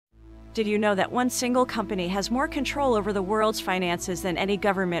Did you know that one single company has more control over the world's finances than any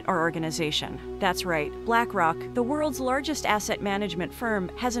government or organization? That's right, BlackRock, the world's largest asset management firm,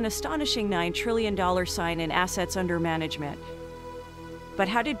 has an astonishing $9 trillion sign in assets under management. But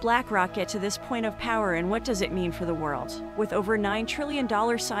how did BlackRock get to this point of power, and what does it mean for the world? With over $9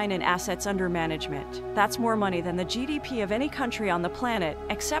 trillion sign in assets under management, that's more money than the GDP of any country on the planet,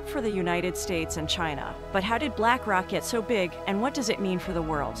 except for the United States and China. But how did BlackRock get so big, and what does it mean for the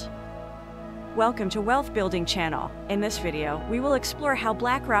world? Welcome to Wealth Building Channel. In this video, we will explore how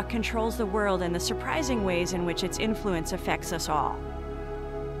BlackRock controls the world and the surprising ways in which its influence affects us all.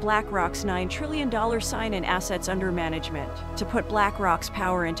 BlackRock's $9 trillion sign in assets under management. To put BlackRock's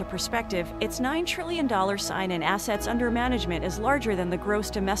power into perspective, its $9 trillion sign in assets under management is larger than the gross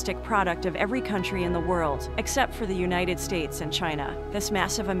domestic product of every country in the world, except for the United States and China. This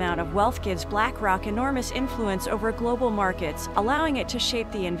massive amount of wealth gives BlackRock enormous influence over global markets, allowing it to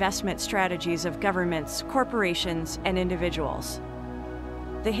shape the investment strategies of governments, corporations, and individuals.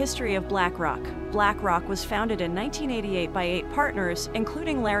 The history of BlackRock. BlackRock was founded in 1988 by 8 partners,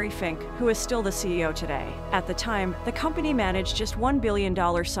 including Larry Fink, who is still the CEO today. At the time, the company managed just $1 billion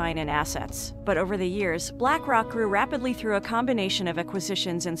sign in assets. But over the years, BlackRock grew rapidly through a combination of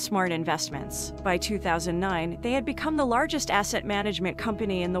acquisitions and smart investments. By 2009, they had become the largest asset management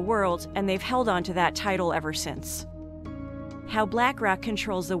company in the world, and they've held on to that title ever since. How BlackRock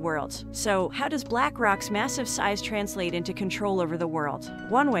controls the world. So, how does BlackRock's massive size translate into control over the world?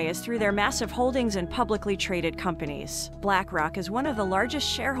 One way is through their massive holdings in publicly traded companies. BlackRock is one of the largest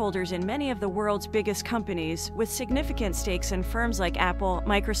shareholders in many of the world's biggest companies, with significant stakes in firms like Apple,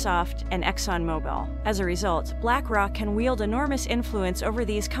 Microsoft, and ExxonMobil. As a result, BlackRock can wield enormous influence over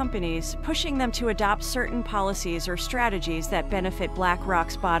these companies, pushing them to adopt certain policies or strategies that benefit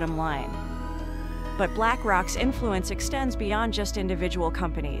BlackRock's bottom line. But BlackRock's influence extends beyond just individual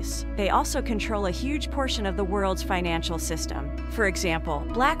companies. They also control a huge portion of the world's financial system. For example,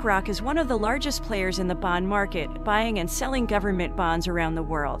 BlackRock is one of the largest players in the bond market, buying and selling government bonds around the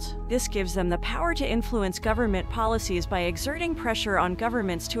world. This gives them the power to influence government policies by exerting pressure on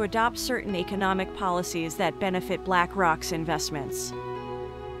governments to adopt certain economic policies that benefit BlackRock's investments.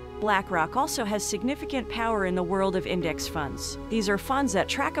 BlackRock also has significant power in the world of index funds. These are funds that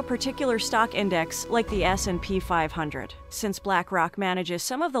track a particular stock index, like the S&P 500. Since BlackRock manages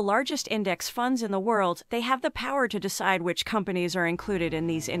some of the largest index funds in the world, they have the power to decide which companies are included in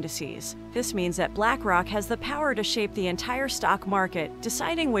these indices. This means that BlackRock has the power to shape the entire stock market,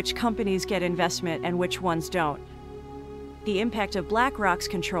 deciding which companies get investment and which ones don't. The impact of BlackRock's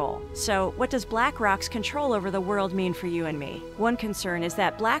control. So, what does BlackRock's control over the world mean for you and me? One concern is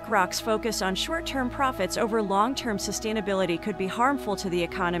that BlackRock's focus on short-term profits over long-term sustainability could be harmful to the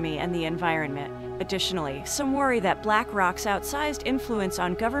economy and the environment. Additionally, some worry that BlackRock's outsized influence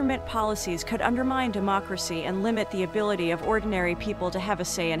on government policies could undermine democracy and limit the ability of ordinary people to have a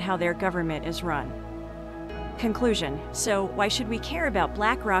say in how their government is run. Conclusion. So, why should we care about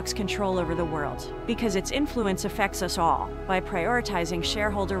BlackRock's control over the world? Because its influence affects us all. By prioritizing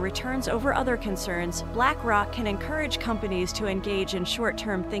shareholder returns over other concerns, BlackRock can encourage companies to engage in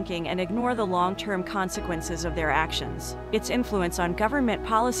short-term thinking and ignore the long-term consequences of their actions. Its influence on government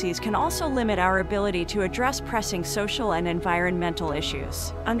policies can also limit our ability to address pressing social and environmental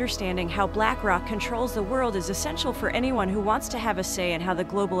issues. Understanding how BlackRock controls the world is essential for anyone who wants to have a say in how the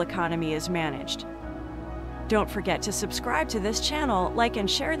global economy is managed. Don't forget to subscribe to this channel, like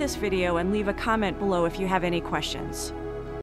and share this video, and leave a comment below if you have any questions.